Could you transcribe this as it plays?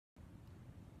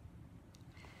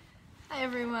Hi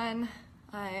everyone.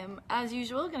 I am, as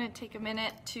usual, going to take a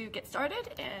minute to get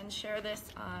started and share this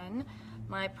on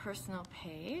my personal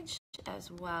page as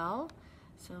well.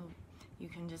 So you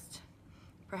can just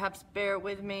perhaps bear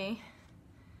with me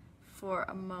for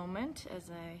a moment as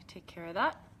I take care of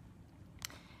that.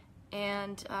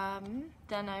 And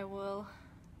then I will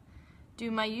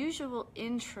do my usual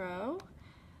intro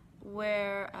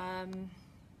where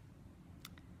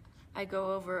I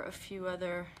go over a few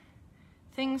other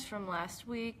things from last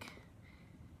week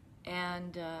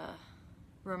and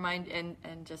remind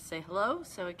and just say hello.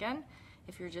 So again,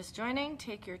 if you're just joining,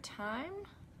 take your time.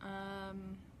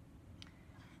 Trying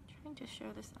to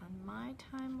share this on my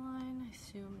timeline. I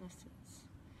assume this is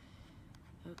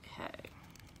okay.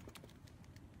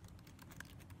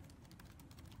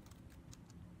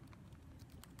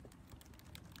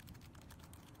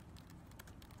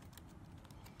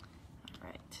 All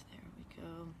right, there we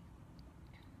go.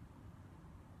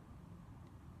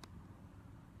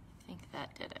 I think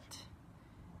that did it.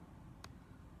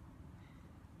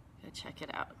 Go check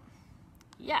it out.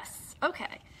 Yes,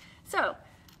 okay. So,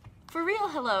 for real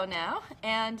hello now,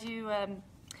 and you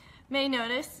may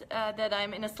notice that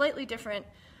I'm in a slightly different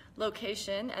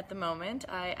location at the moment.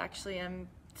 I actually am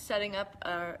setting up,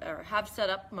 or have set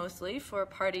up mostly, for a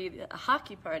party, a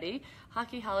hockey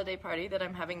holiday party that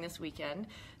I'm having this weekend.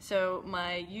 So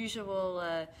my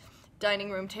usual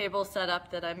dining room table setup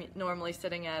that I'm normally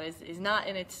sitting at is not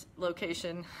in its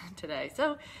location today.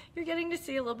 So you're getting to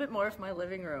see a little bit more of my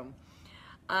living room.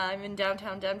 I'm in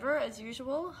downtown Denver as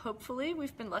usual. Hopefully,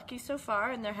 we've been lucky so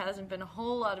far and there hasn't been a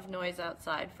whole lot of noise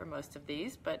outside for most of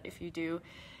these, but if you do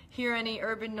hear any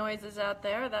urban noises out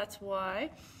there, that's why.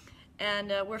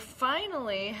 And we're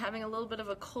finally having a little bit of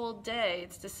a cold day.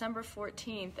 It's December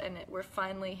 14th and we're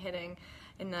finally hitting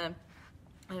in the,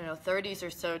 I don't know, 30s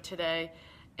or so today.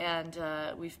 And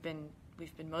we've been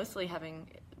mostly having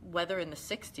weather in the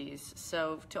 60s.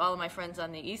 So to all of my friends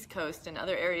on the East Coast and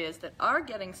other areas that are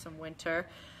getting some winter,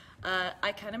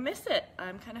 I kind of miss it.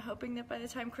 I'm kind of hoping that by the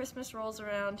time Christmas rolls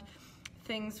around,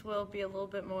 things will be a little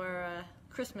bit more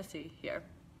Christmassy here.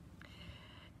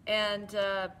 And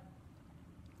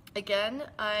again,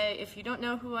 if you don't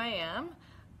know who I am,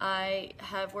 I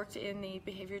have worked in the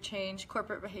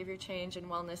corporate behavior change and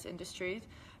wellness industries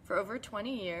for over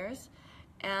 20 years.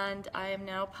 And I am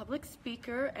now a public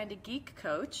speaker and a geek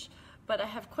coach, but I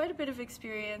have quite a bit of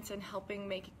experience in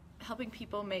helping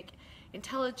people make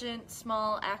intelligent,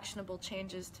 small, actionable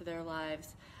changes to their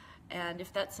lives. And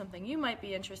if that's something you might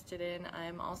be interested in,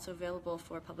 I'm also available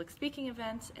for public speaking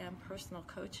events and personal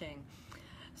coaching.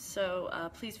 So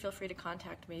please feel free to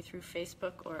contact me through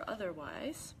Facebook or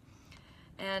otherwise.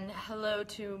 And hello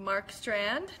to Mark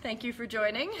Strand. Thank you for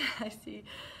joining. I see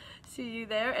you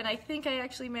there. And I think I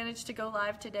actually managed to go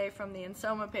live today from the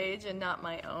Insoma page and not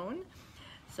my own.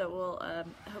 So we'll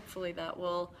hopefully that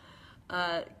will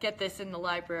get this in the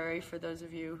library for those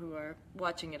of you who are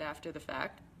watching it after the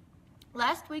fact.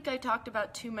 Last week I talked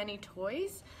about too many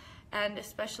toys, and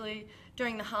especially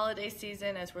during the holiday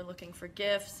season as we're looking for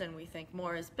gifts and we think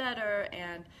more is better,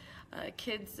 and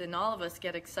kids and all of us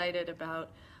get excited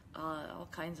about all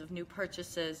kinds of new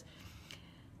purchases.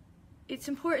 It's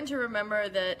important to remember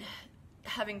that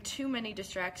having too many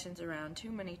distractions around, too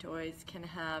many toys, can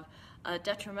have a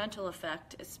detrimental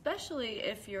effect, especially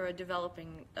if you're a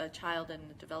child in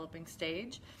the developing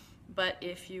stage. But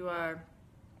if you are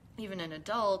even an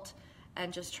adult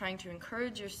and just trying to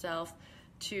encourage yourself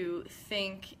to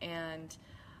think and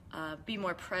be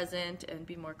more present and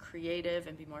be more creative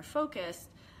and be more focused,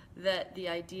 that the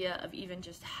idea of even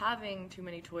just having too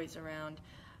many toys around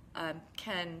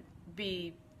can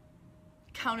be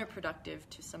counterproductive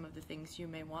to some of the things you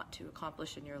may want to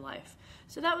accomplish in your life.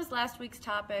 So that was last week's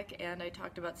topic, and I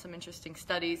talked about some interesting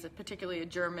studies, particularly a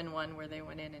German one where they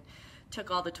went in and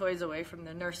took all the toys away from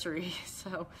the nursery.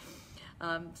 So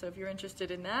if you're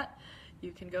interested in that,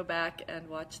 you can go back and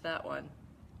watch that one.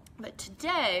 But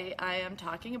today I am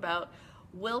talking about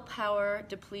willpower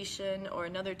depletion, or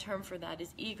another term for that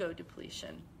is ego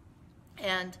depletion.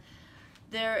 And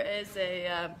there is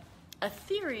a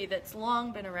theory that's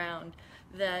long been around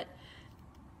that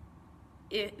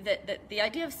the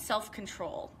idea of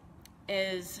self-control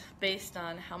is based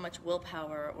on how much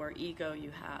willpower or ego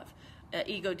you have.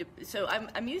 So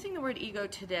I'm using the word ego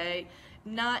today,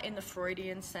 not in the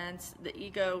Freudian sense. The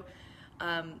ego,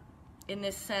 in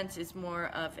this sense, is more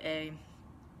of a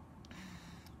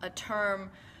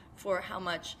term for how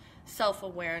much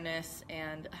self-awareness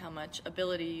and how much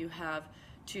ability you have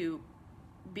to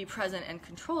be present and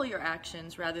control your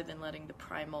actions rather than letting the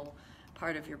primal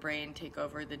part of your brain take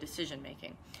over the decision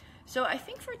making. So I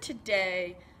think for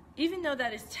today, even though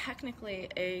that is technically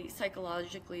a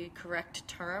psychologically correct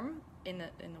term in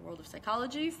the world of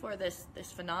psychology for this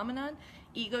phenomenon,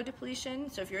 ego depletion.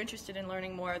 So if you're interested in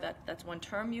learning more, that's one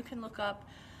term you can look up.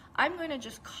 I'm going to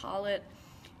just call it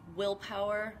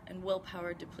willpower and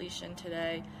willpower depletion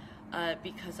today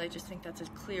because I just think that's a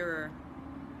clearer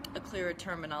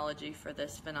terminology for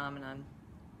this phenomenon,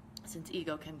 since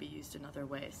ego can be used in other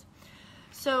ways.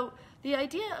 So the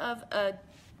idea of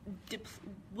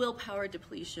willpower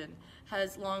depletion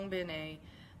has long been a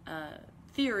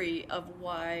theory of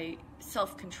why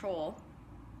self-control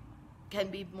can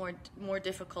be more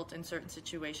difficult in certain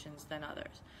situations than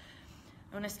others.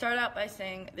 I want to start out by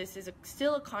saying this is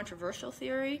still a controversial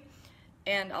theory,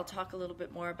 and I'll talk a little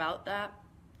bit more about that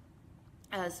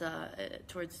as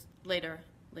towards later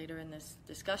in this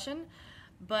discussion.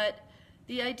 But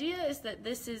the idea is that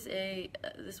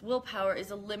this willpower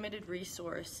is a limited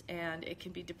resource, and it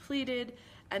can be depleted,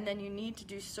 and then you need to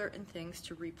do certain things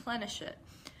to replenish it.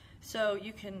 So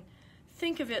you can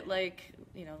think of it like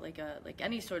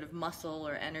any sort of muscle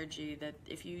or energy, that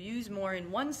if you use more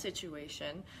in one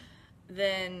situation,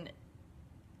 then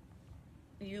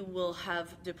you will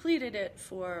have depleted it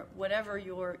for whatever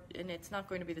and it's not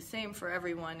going to be the same for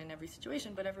everyone in every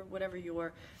situation, but whatever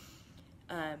your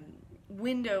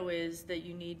window is that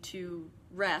you need to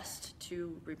rest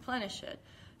to replenish it.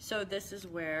 So this is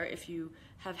where, if you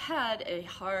have had a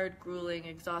hard, grueling,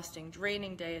 exhausting,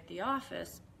 draining day at the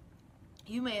office,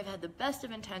 you may have had the best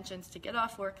of intentions to get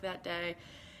off work that day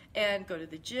and go to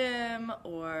the gym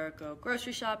or go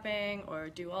grocery shopping or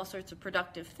do all sorts of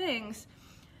productive things,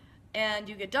 and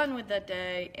you get done with that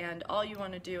day, and all you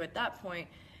want to do at that point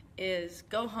is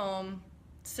go home,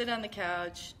 sit on the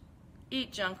couch,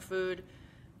 eat junk food,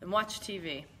 and watch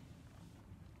TV.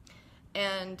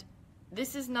 And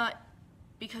this is not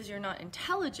because you're not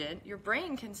intelligent. Your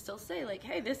brain can still say, like,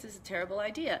 hey, this is a terrible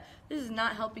idea. This is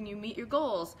not helping you meet your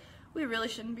goals. We really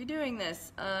shouldn't be doing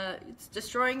this. It's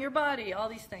destroying your body, all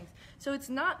these things. So it's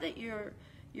not that you're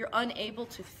unable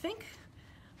to think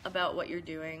about what you're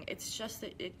doing. It's just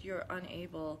that you're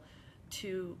unable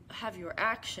to have your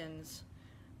actions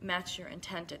match your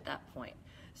intent at that point.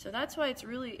 So that's why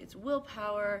it's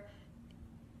willpower,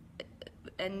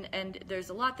 and there's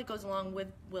a lot that goes along with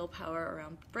willpower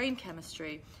around brain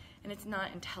chemistry, and it's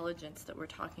not intelligence that we're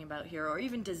talking about here, or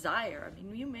even desire. I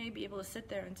mean, you may be able to sit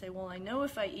there and say, well, I know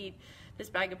if I eat this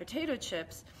bag of potato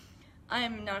chips, I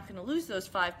am not going to lose those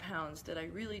 5 pounds that I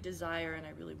really desire and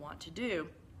I really want to do.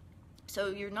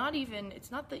 So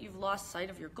it's not that you've lost sight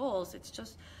of your goals, it's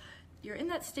just you're in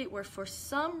that state where for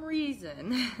some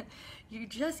reason you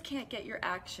just can't get your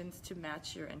actions to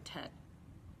match your intent.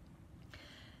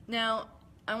 Now,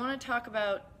 I want to talk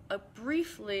about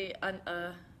briefly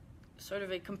a sort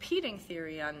of a competing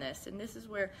theory on this, and this is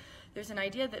where there's an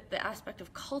idea that the aspect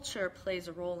of culture plays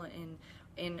a role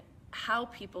in how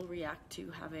people react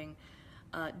to having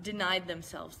denied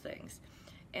themselves things.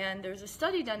 And there's a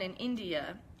study done in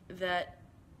India that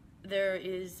there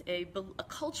is a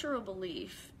cultural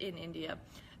belief in India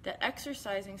that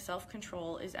exercising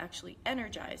self-control is actually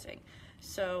energizing.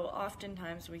 So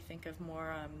oftentimes we think of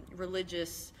more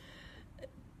religious,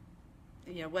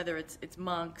 whether it's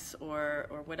monks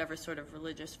or whatever sort of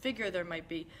religious figure there might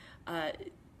be,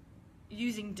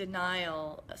 using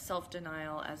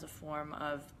self-denial as a form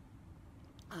of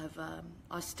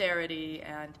austerity,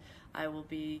 and I will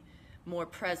be more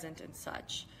present and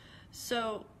such.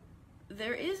 So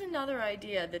there is another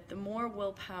idea that the more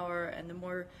willpower and the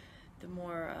more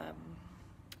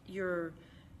you're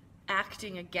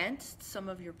acting against some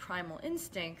of your primal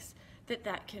instincts,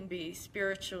 that can be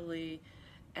spiritually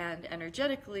and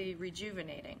energetically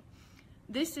rejuvenating.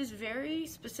 This is very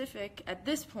specific at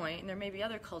this point, and there may be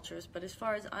other cultures, but as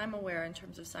far as I'm aware in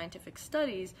terms of scientific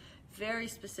studies, very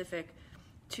specific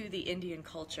to the Indian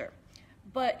culture.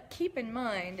 But keep in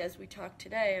mind, as we talk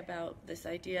today about this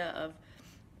idea of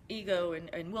ego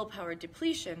and willpower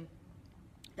depletion,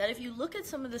 that if you look at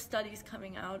some of the studies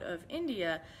coming out of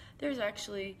India, there's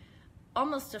actually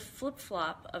almost a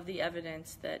flip-flop of the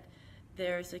evidence that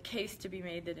there's a case to be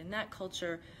made that in that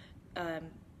culture,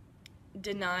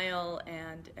 denial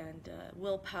and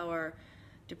willpower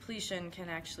depletion can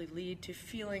actually lead to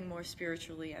feeling more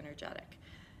spiritually energetic.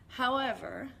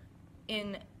 However,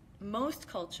 in most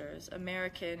cultures,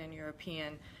 American and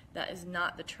European, that is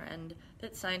not the trend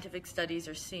that scientific studies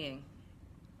are seeing.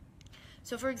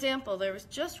 So for example, there was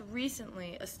just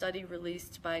recently a study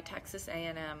released by Texas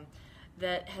A&M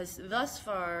that has thus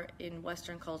far in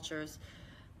Western cultures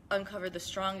uncovered the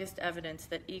strongest evidence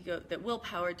that the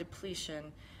willpower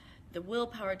depletion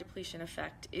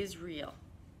effect is real.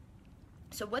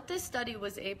 So what this study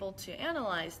was able to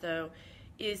analyze, though,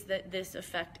 is that this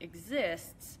effect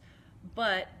exists,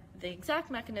 but the exact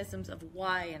mechanisms of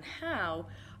why and how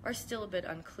are still a bit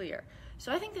unclear.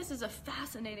 So I think this is a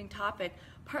fascinating topic,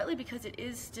 partly because it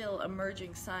is still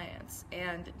emerging science,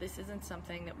 and this isn't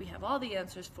something that we have all the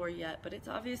answers for yet, but it's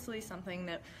obviously something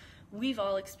that we've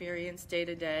all experienced day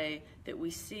to day, that we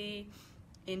see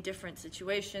in different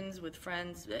situations with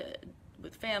friends,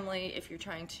 with family, if you're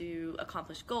trying to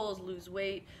accomplish goals, lose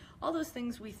weight, all those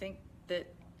things we think that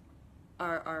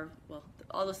well,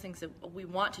 all those things that we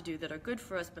want to do that are good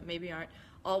for us, but maybe aren't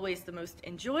always the most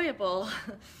enjoyable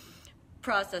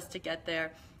process to get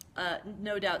there.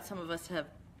 No doubt some of us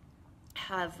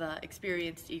have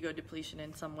experienced ego depletion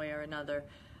in some way or another,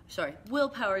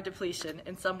 willpower depletion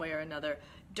in some way or another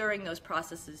during those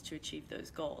processes to achieve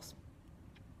those goals.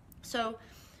 So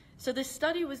this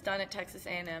study was done at Texas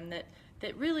A&M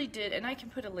that really did, and I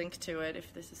can put a link to it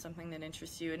if this is something that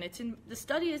interests you, and the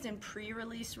study is in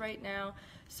pre-release right now,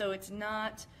 so it's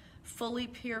not fully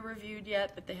peer-reviewed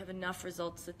yet, but they have enough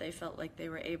results that they felt like they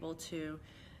were able to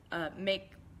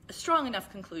make a strong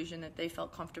enough conclusion that they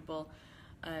felt comfortable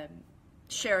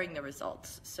sharing the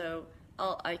results. So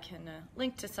I can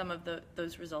link to some of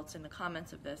those results in the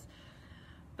comments of this.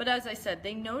 But as I said,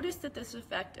 they noticed that this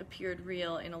effect appeared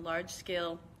real in a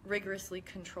large-scale, rigorously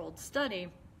controlled study,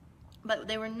 but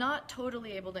they were not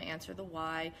totally able to answer the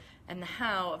why and the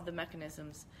how of the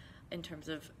mechanisms in terms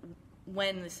of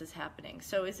when this is happening.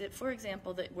 So is it, for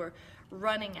example, that we're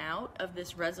running out of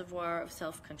this reservoir of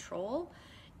self-control?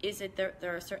 Is it there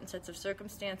are certain sets of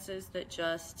circumstances that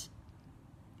just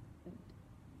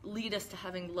lead us to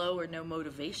having low or no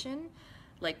motivation?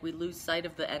 Like we lose sight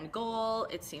of the end goal,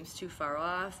 it seems too far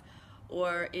off?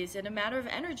 Or is it a matter of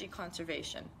energy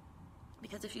conservation?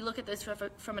 Because if you look at this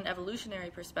from an evolutionary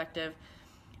perspective,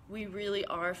 we really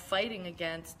are fighting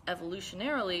against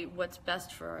evolutionarily what's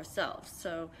best for ourselves.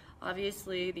 So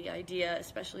obviously the idea,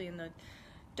 especially in the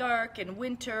dark and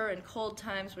winter and cold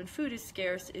times when food is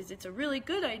scarce, is it's a really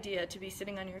good idea to be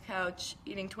sitting on your couch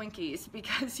eating Twinkies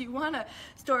because you want to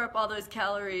store up all those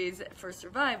calories for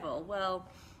survival. Well,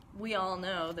 we all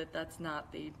know that that's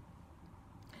not the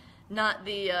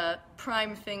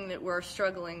prime thing that we're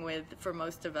struggling with for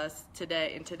most of us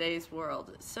today in today's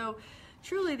world. So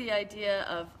truly the idea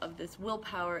of this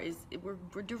willpower is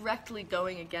we're directly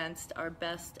going against our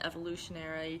best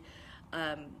evolutionary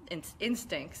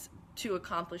instincts to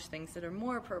accomplish things that are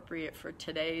more appropriate for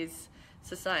today's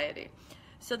society.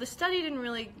 So the study didn't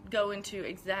really go into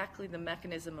exactly the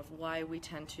mechanism of why we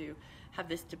tend to have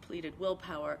this depleted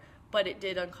willpower, but it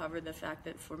did uncover the fact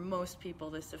that for most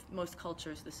people, most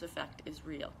cultures, this effect is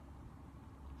real.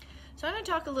 So I'm going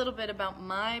to talk a little bit about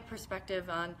my perspective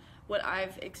on what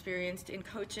I've experienced in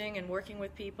coaching and working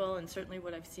with people, and certainly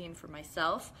what I've seen for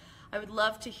myself. I would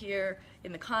love to hear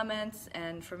in the comments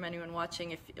and from anyone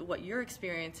watching what your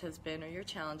experience has been or your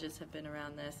challenges have been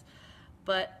around this.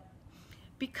 But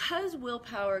because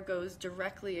willpower goes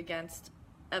directly against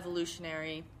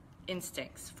evolutionary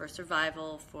instincts for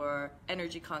survival, for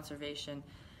energy conservation,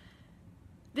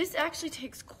 this actually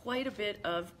takes quite a bit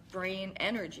of brain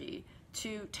energy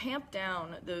to tamp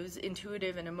down those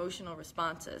intuitive and emotional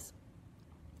responses.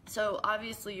 So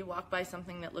obviously you walk by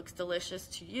something that looks delicious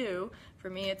to you. For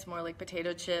me, it's more like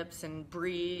potato chips and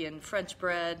brie and French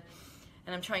bread,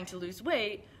 and I'm trying to lose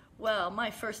weight. Well, my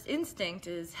first instinct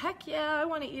is, heck yeah, I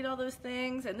want to eat all those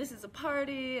things, and this is a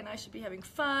party, and I should be having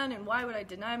fun, and why would I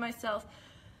deny myself?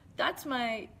 That's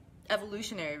my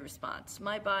evolutionary response.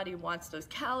 My body wants those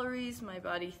calories. My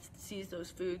body sees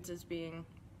those foods as being,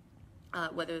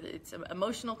 whether it's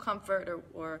emotional comfort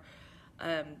or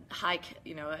high,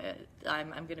 I'm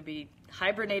going to be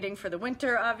hibernating for the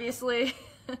winter, obviously.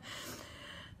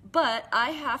 But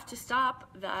I have to stop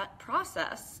that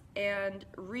process and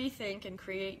rethink and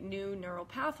create new neural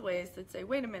pathways that say,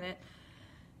 wait a minute,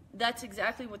 that's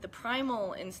exactly what the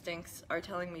primal instincts are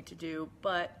telling me to do,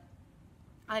 but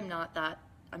I'm not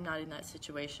in that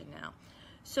situation now.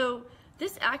 So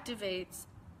this activates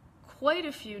quite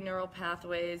a few neural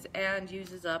pathways and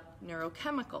uses up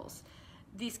neurochemicals.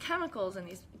 These chemicals and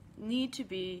these need to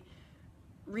be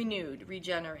renewed,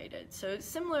 regenerated. So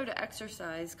similar to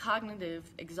exercise, cognitive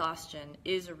exhaustion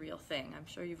is a real thing. I'm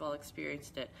sure you've all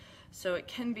experienced it. So it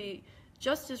can be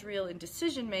just as real in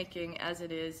decision making as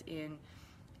it is in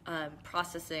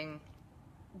processing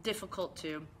difficult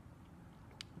to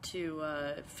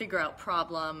figure out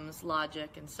problems,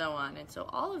 logic, and so on. And so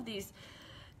all of these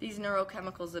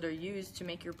neurochemicals that are used to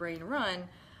make your brain run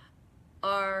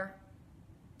are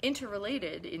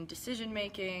interrelated in decision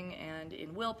making and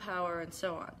in willpower and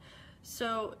so on.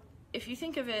 So if you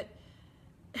think of it,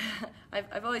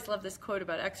 I've always loved this quote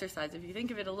about exercise. If you think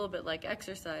of it a little bit like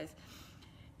exercise,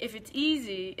 if it's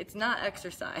easy, it's not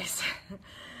exercise.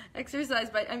 Exercise,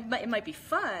 it might be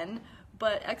fun,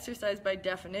 but exercise by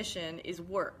definition is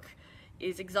work,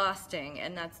 is exhausting,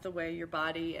 and that's the way your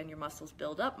body and your muscles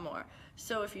build up more.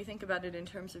 So if you think about it in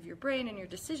terms of your brain and your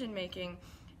decision making,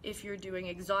 if you're doing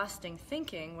exhausting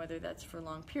thinking, whether that's for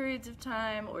long periods of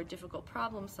time or difficult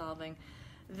problem solving,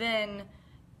 then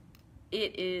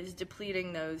it is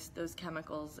depleting those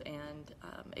chemicals and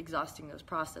exhausting those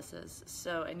processes.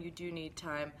 So, and you do need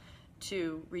time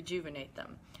to rejuvenate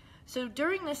them. So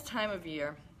during this time of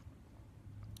year,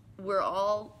 we're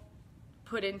all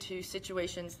put into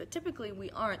situations that typically we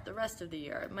aren't the rest of the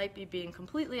year. It might be being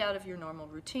completely out of your normal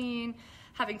routine,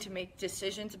 having to make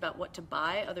decisions about what to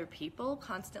buy other people,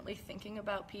 constantly thinking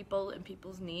about people and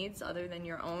people's needs other than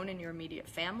your own and your immediate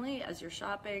family as you're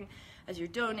shopping, as you're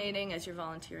donating, as you're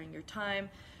volunteering your time.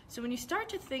 So when you start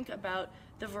to think about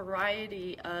the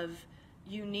variety of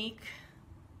unique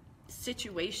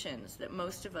situations that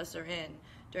most of us are in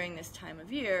during this time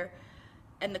of year,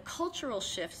 and the cultural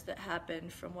shifts that happen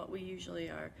from what we usually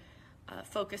are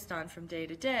focused on from day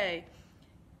to day,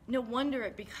 no wonder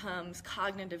it becomes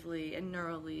cognitively and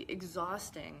neurally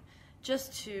exhausting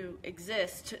just to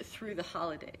exist through the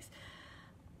holidays.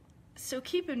 So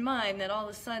keep in mind that all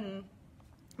of a sudden,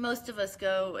 most of us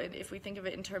go, and if we think of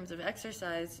it in terms of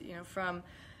exercise, you know, from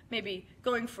maybe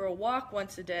going for a walk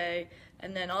once a day,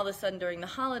 and then all of a sudden during the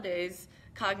holidays,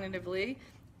 cognitively,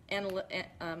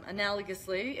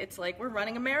 analogously, it's like we're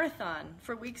running a marathon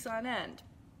for weeks on end.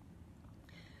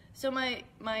 So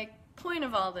my point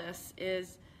of all this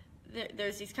is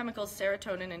there's these chemicals,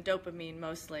 serotonin and dopamine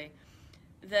mostly,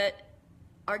 that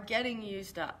are getting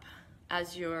used up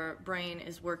as your brain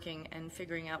is working and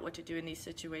figuring out what to do in these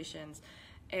situations.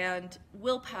 And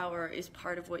willpower is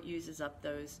part of what uses up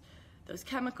those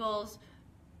chemicals.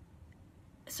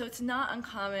 So it's not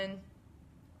uncommon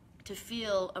to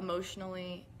feel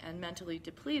emotionally and mentally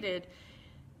depleted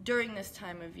during this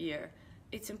time of year.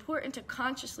 It's important to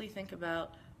consciously think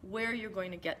about where you're going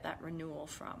to get that renewal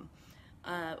from.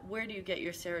 Where do you get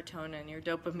your serotonin, your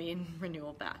dopamine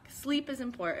renewal back? Sleep is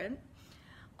important.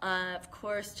 Of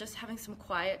course, just having some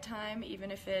quiet time, even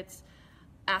if it's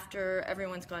after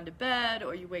everyone's gone to bed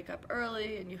or you wake up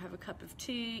early and you have a cup of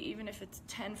tea, even if it's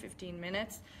 10-15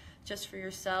 minutes just for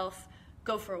yourself,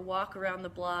 go for a walk around the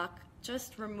block.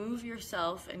 Just remove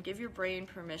yourself and give your brain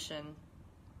permission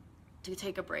to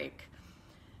take a break.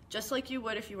 Just like you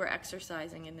would if you were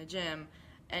exercising in the gym,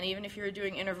 and even if you were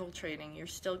doing interval training, you're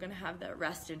still going to have that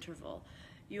rest interval.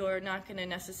 You're not going to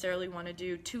necessarily want to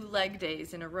do 2 leg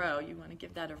days in a row. You want to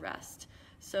give that a rest.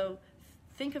 So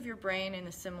think of your brain in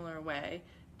a similar way,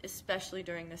 especially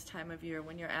during this time of year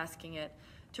when you're asking it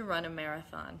to run a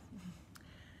marathon.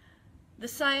 The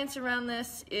science around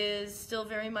this is still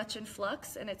very much in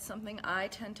flux, and it's something I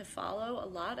tend to follow a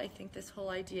lot. I think this whole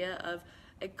idea of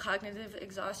cognitive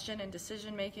exhaustion and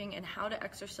decision making and how to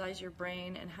exercise your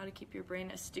brain and how to keep your brain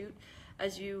astute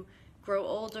as you grow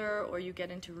older or you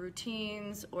get into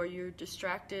routines or you're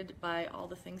distracted by all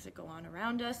the things that go on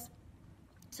around us.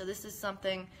 So this is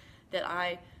something that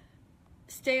I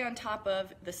stay on top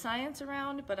of the science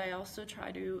around, but I also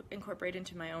try to incorporate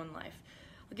into my own life.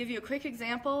 I'll give you a quick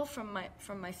example from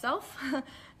myself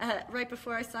right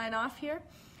before I sign off here.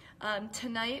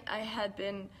 Tonight I had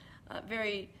been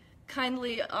very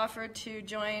kindly offered to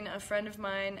join a friend of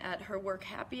mine at her work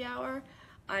happy hour.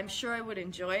 I'm sure I would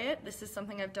enjoy it. This is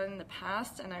something I've done in the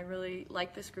past, and I really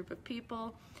like this group of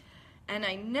people. And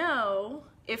I know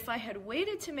if I had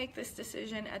waited to make this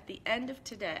decision at the end of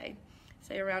today,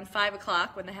 say around 5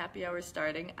 o'clock when the happy hour is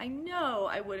starting, I know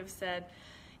I would have said,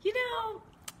 you know,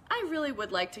 I really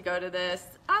would like to go to this.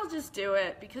 I'll just do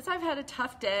it because I've had a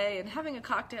tough day and having a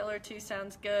cocktail or two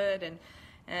sounds good and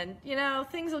you know,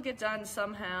 things will get done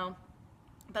somehow.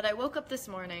 But I woke up this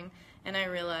morning and I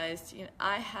realized, you know,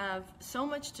 I have so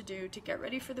much to do to get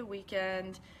ready for the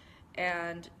weekend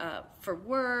and for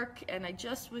work, and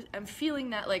I'm feeling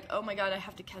that like, oh my God, I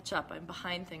have to catch up. I'm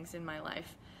behind things in my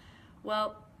life.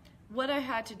 Well, what I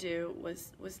had to do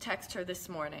was text her this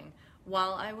morning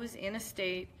while I was in a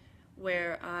state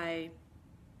where I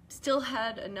still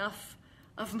had enough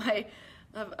of my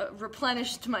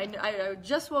replenished my, I had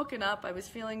just woken up, I was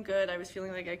feeling good, I was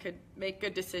feeling like I could make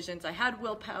good decisions, I had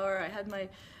willpower, I had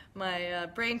my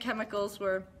brain chemicals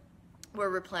were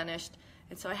replenished,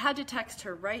 and so I had to text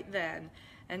her right then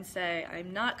and say,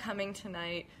 I'm not coming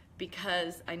tonight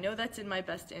because I know that's in my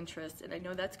best interest and I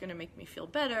know that's going to make me feel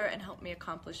better and help me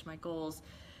accomplish my goals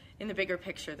in the bigger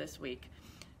picture this week.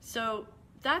 So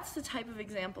that's the type of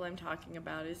example I'm talking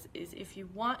about, is if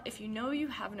you know you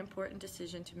have an important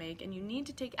decision to make and you need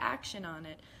to take action on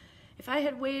it, if I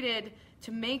had waited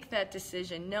to make that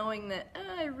decision, knowing that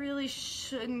I really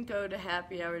shouldn't go to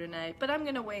happy hour tonight, but I'm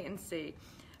going to wait and see.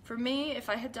 For me, if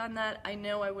I had done that, I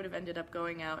know I would have ended up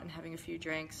going out and having a few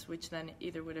drinks, which then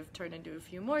either would have turned into a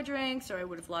few more drinks, or I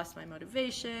would have lost my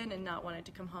motivation and not wanted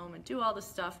to come home and do all this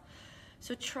stuff.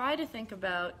 So try to think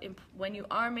about when you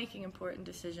are making important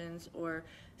decisions or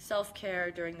self-care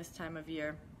during this time of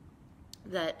year,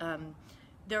 that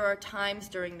there are times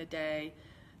during the day,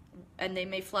 and they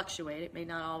may fluctuate. It may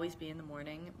not always be in the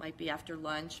morning. It might be after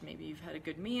lunch. Maybe you've had a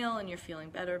good meal and you're feeling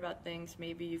better about things.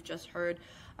 Maybe you've just heard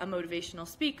a motivational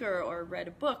speaker or read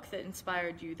a book that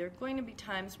inspired you. There are going to be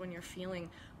times when you're feeling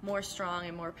more strong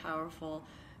and more powerful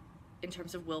in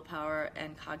terms of willpower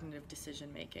and cognitive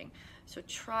decision making. So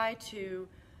try to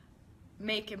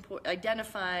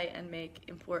identify and make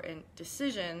important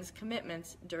decisions,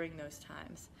 commitments during those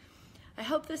times. I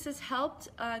hope this has helped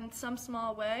in some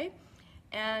small way.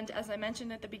 And as I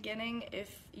mentioned at the beginning,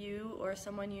 if you or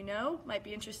someone you know might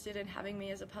be interested in having me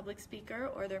as a public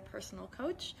speaker or their personal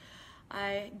coach,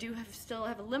 I still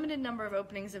have a limited number of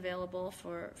openings available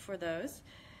for those,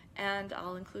 and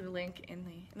I'll include a link in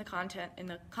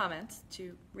the comments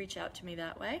to reach out to me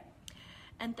that way.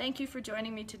 And thank you for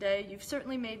joining me today. You've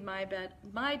certainly made my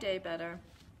day better,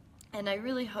 and I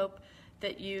really hope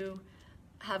that you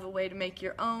have a way to make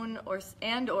your own or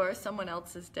someone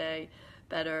else's day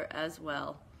better as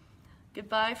well.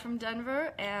 Goodbye from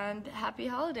Denver, and happy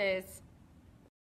holidays.